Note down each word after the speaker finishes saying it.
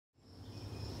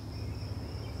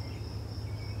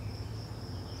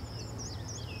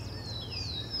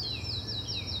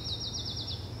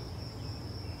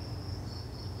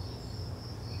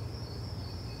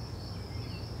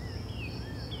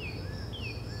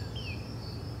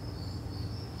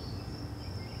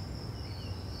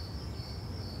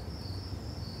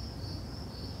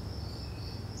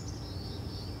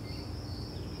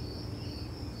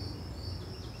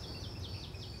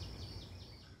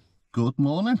Good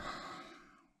morning,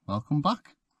 welcome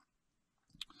back.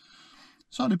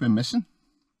 Sorry I've been missing.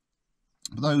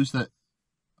 For those that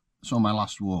saw my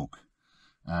last walk,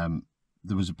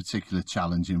 there was a particular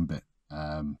challenging bit.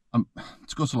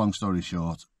 To cut a long story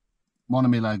short, one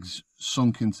of my legs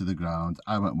sunk into the ground.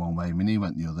 I went one way, my knee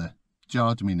went the other,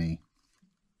 jarred my knee,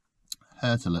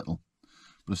 hurt a little,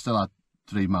 but I still had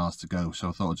 3 miles to go, so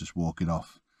I thought I'd just walk it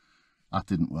off. That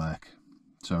didn't work.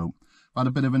 So I had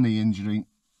a bit of a knee injury.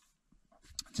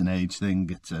 It's an age thing,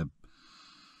 it's a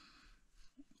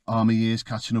army years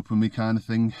catching up with me kind of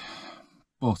thing,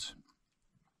 but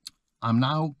I'm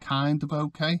now kind of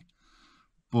okay,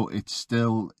 but it's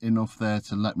still enough there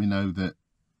to let me know that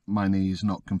my knee is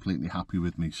not completely happy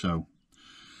with me. So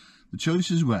the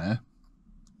choices were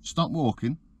stop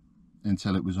walking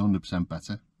until it was 100%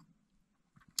 better,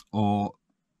 or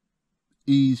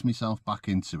ease myself back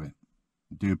into it,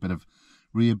 do a bit of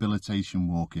rehabilitation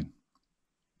walking.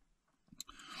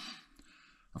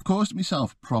 I've caused it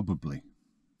myself, probably.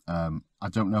 I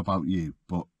don't know about you,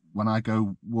 but when I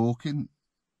go walking,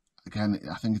 again,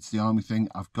 I think it's the army thing.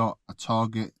 I've got a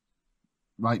target.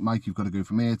 Right, Mike, you've got to go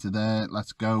from here to there.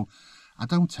 Let's go. I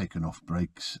don't take enough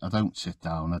breaks. I don't sit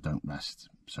down. I don't rest.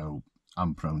 So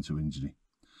I'm prone to injury.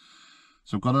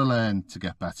 So I've got to learn to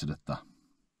get better at that.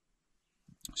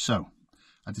 So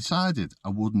I decided I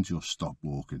wouldn't just stop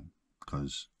walking,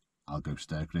 because I'll go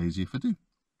stir crazy if I do.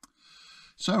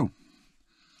 So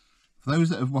for those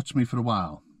that have watched me for a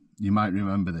while, you might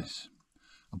remember this.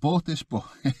 I bought this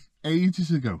book ages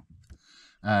ago.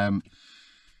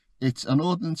 It's an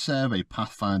Ordnance Survey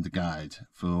Pathfinder guide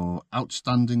for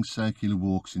outstanding circular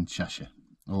walks in Cheshire.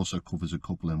 It also covers a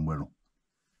couple in Wirral.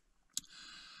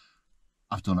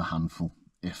 I've done a handful,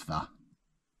 if that.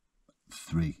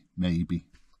 3, maybe.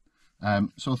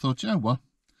 So I thought, you know what?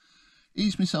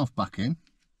 Ease myself back in.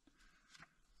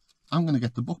 I'm going to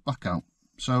get the book back out.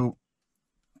 So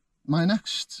my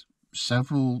next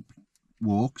several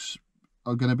walks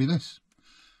are going to be this.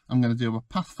 I'm going to do a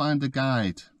Pathfinder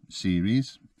guide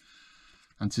series,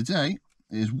 and today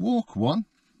is walk 1,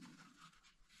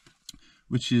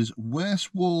 which is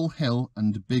Wirswall Hill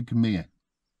and Big Mere.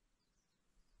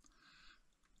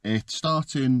 It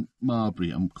starts in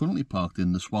Marbury. I'm currently parked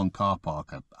in the Swan car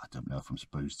park. I don't know if I'm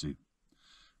supposed to.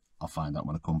 I'll find out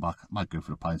when I come back. I might go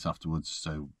for a pint afterwards,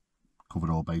 so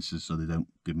cover all bases so they don't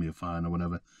give me a fine or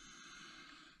whatever.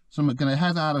 So I'm going to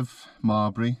head out of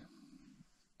Marbury,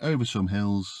 over some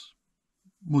hills,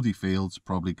 muddy fields,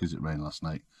 probably because it rained last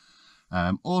night.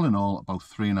 All in all, about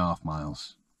 3.5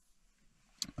 miles.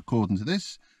 According to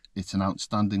this, it's an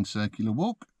outstanding circular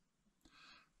walk.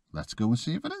 Let's go and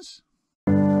see if it is.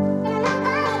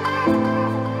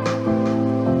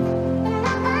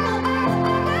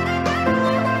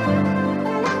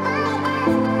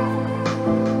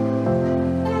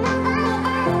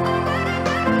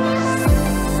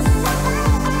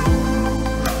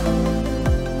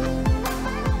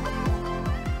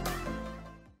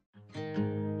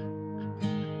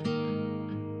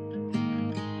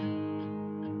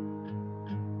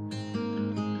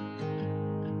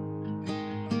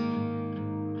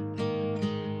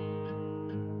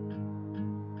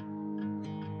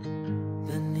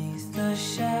 The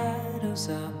shadows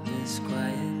of this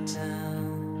quiet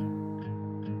town,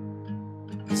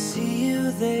 I see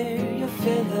you there, your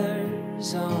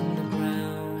feathers on the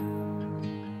ground.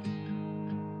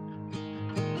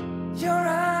 Your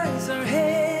eyes are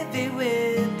heavy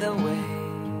with the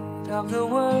weight of the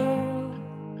world,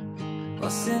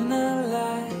 what's in a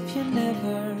life you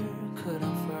never could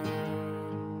offer.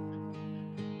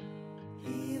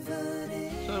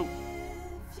 So,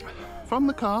 from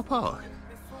the car park,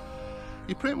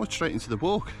 you're pretty much straight into the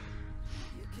walk.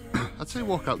 I'd say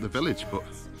walk out the village, but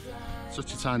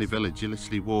such a tiny village, you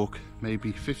literally walk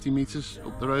maybe 50 metres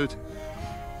up the road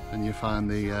and you find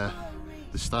the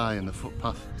sty and the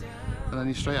footpath, and then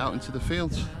you're straight out into the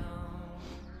fields.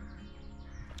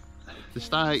 The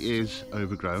sty is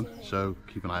overgrown, so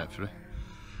keep an eye out for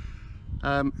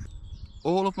it.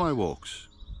 All of my walks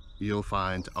you'll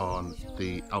find on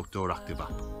the Outdoor Active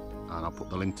app, and I'll put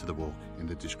the link to the walk in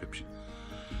the description.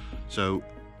 So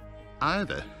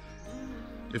either,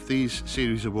 if these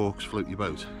series of walks float your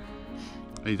boat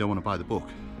and you don't want to buy the book,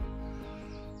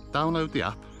 download the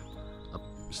app. I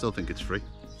still think it's free,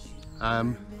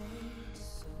 and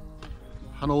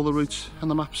all the routes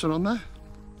and the maps are on there.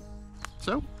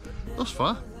 So thus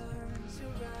far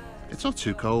it's not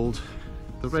too cold,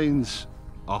 the rain's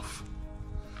off,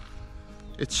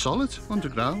 it's solid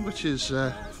underground, which is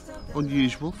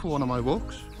unusual for one of my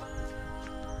walks.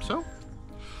 So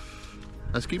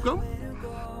let's keep going.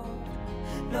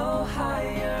 No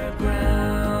higher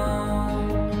ground.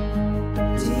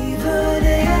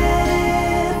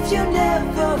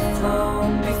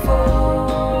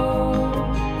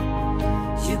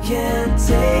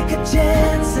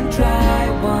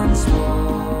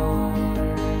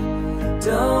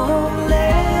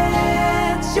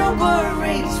 Let your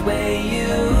worries weigh you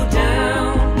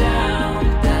down,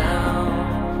 down,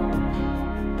 down.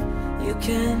 You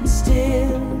can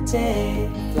still take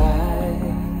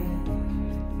flight,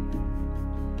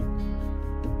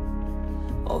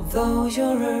 although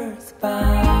you're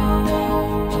earthbound.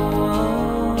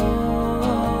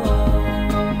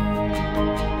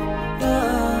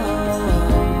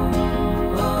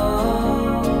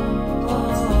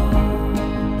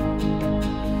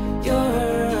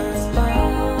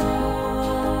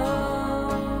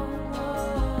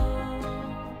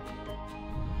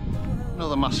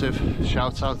 Another massive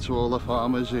shout out to all the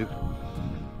farmers who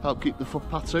help keep the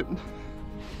footpaths open.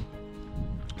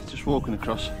 Just walking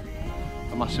across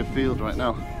a massive field right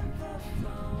now.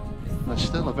 And there's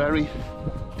still a very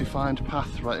defined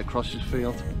path right across this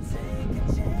field.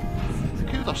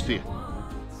 Kudos to you.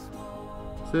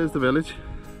 So there's the village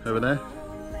over there.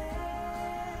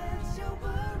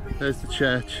 There's the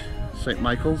church, St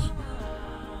Michael's.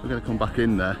 We're going to come back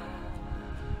in there.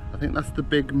 I think that's the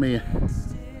big mere.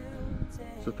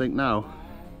 So I think now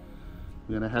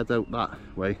we're going to head out that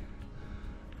way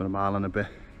for a mile and a bit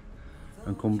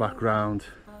and come back round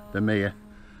the mere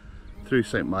through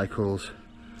St Michael's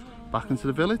back into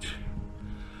the village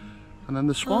and then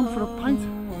the Swan for a pint.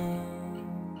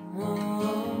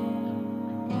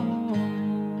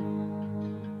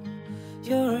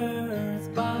 You're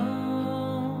earthbound.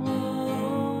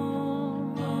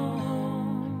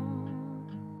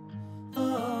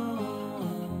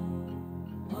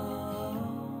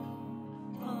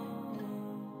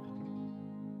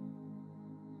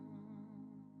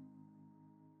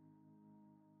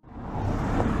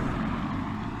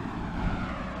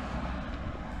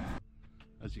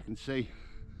 As you can see,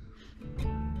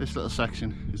 this little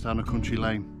section is down a country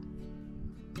lane.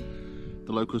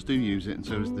 The locals do use it and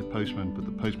so does the postman, but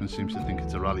the postman seems to think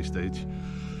it's a rally stage.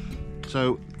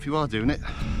 So if you are doing it,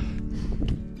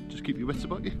 just keep your wits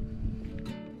about you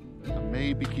and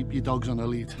maybe keep your dogs on a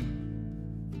lead.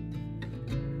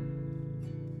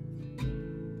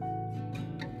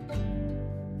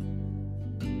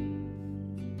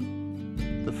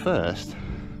 The first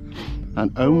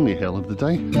and only hill of the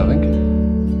day, I think.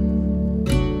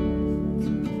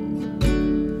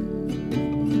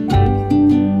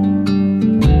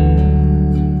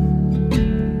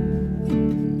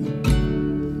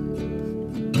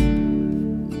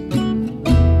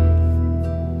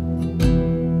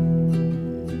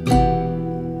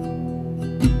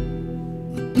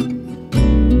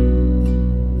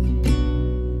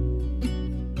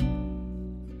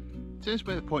 It's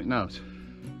worth pointing out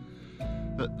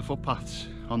that the footpaths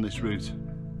on this route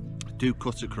do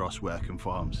cut across working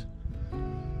farms.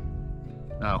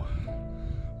 Now,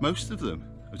 most of them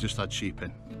have just had sheep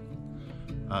in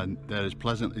and they're as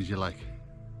pleasant as you like.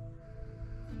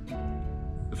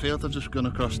 The field I've just gone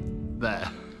across there,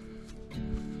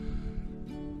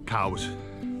 cows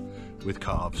with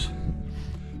calves.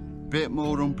 Bit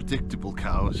more unpredictable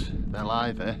cows. They'll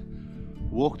either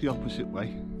walk the opposite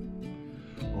way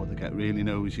or they get really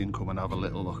nosy and come and have a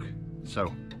little look.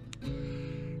 So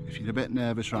if you're a bit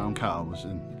nervous around cows,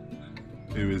 and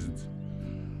who isn't,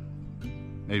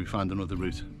 maybe find another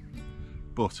route.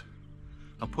 But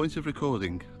at point of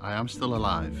recording, I am still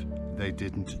alive. They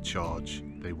didn't charge,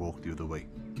 they walked the other way.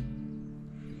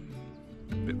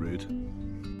 Bit rude.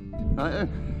 Right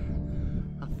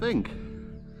then, I think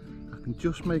I can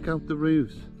just make out the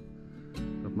roofs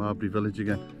of Marbury village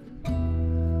again. So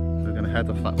we're going to head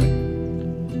off that way.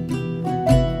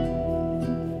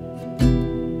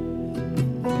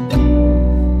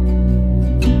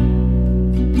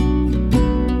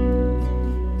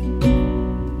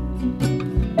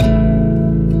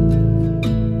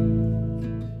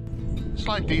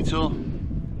 Slight detour.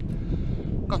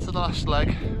 Got to the last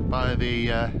leg by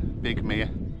the big mere.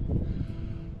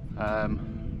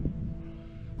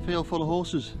 Field full of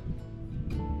horses.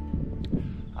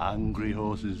 Angry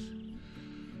horses.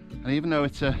 And even though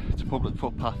it's a public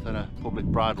footpath and a public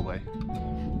bridleway,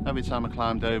 every time I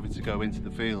climbed over to go into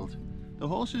the field, the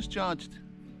horses charged.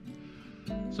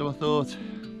 So I thought,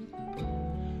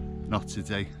 not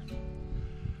today.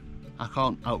 I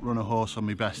can't outrun a horse on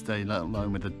my best day, let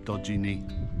alone with a dodgy knee.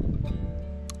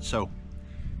 So,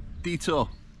 detour.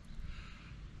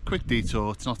 Quick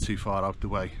detour, it's not too far out the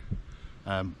way.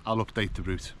 I'll update the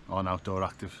route on Outdoor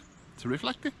Active to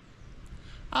reflect it.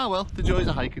 Ah well, the joys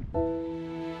of hiking.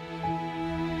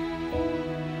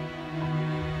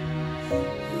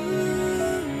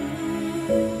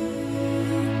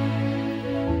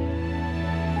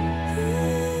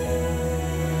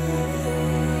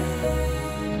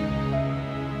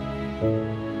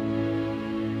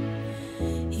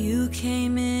 You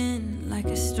came in like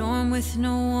a storm with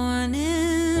no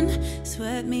warning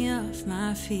swept me off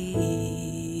my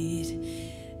feet.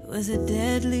 It was a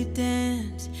deadly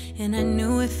dance, and I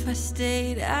knew if I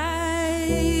stayed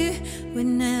I would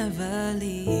never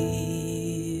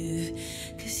leave.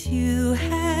 'Cause you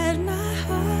had my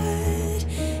heart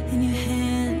in your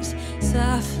hands,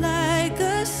 soft like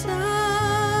a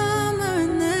summer,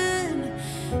 and then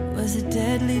it was a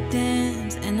deadly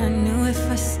dance, and I knew if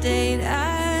I stayed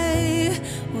I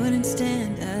wouldn't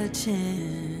stand a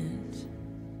chance.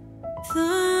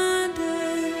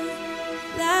 Thunder,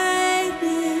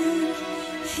 lightning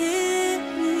hit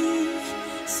me,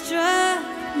 struck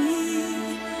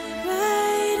me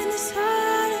right in this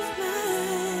heart of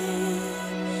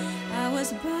mine. I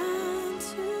was bound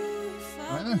to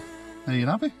fall. Right then, there you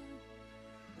have it.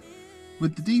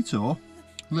 With the detour,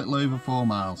 a little over 4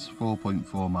 miles,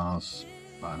 4.4 miles,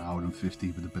 about an hour and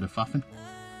 50 with a bit of faffing.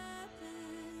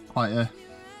 Quite a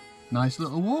nice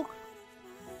little walk.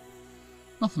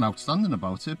 Nothing outstanding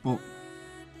about it, but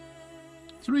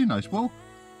it's a really nice walk.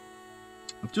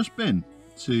 I've just been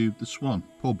to the Swan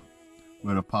pub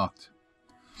where I parked.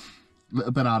 A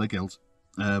little bit out of guilt,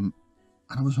 and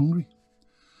I was hungry.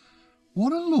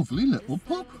 What a lovely little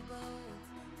pub.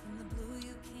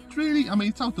 It's really, I mean,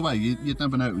 it's out the way, you'd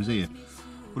never know it was here,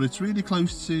 but it's really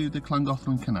close to the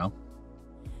Llangollen Canal.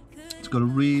 It's got a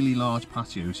really large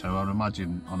patio, so I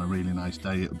imagine on a really nice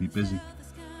day it'll be busy.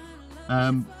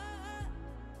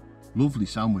 Lovely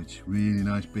sandwich, really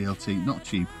nice BLT, not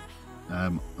cheap, I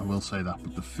will say that,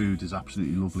 but the food is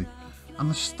absolutely lovely, and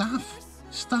the staff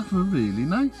are really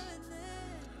nice.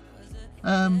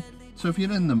 So if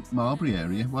you're in the Marbury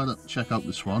area, why not check out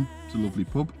the Swan? It's a lovely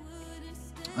pub,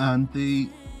 and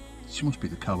she must be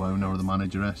the co-owner or the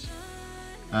manageress.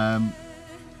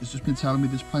 Has just been telling me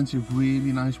there's plenty of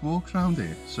really nice walks around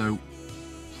here, so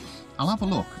I'll have a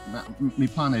look. My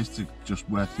plan is to just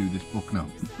work through this book now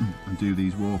and do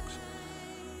these walks,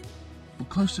 but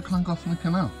close to Llangollen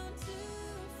Canal.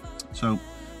 So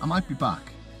I might be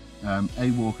back, A,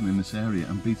 walking in this area,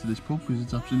 and B, to this pub because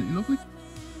it's absolutely lovely.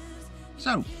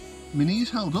 So my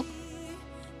knee's held up,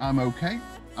 I'm okay,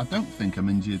 I don't think I'm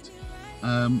injured,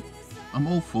 I'm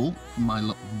all full from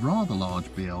my rather large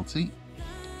BLT.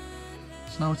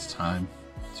 So now it's time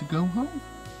to go home.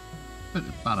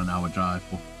 About an hour drive,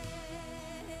 but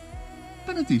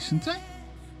been a decent day,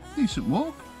 decent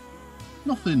walk,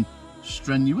 nothing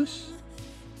strenuous.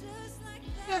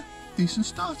 Yeah, decent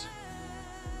start.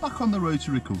 Back on the road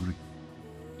to recovery.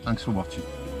 Thanks for watching.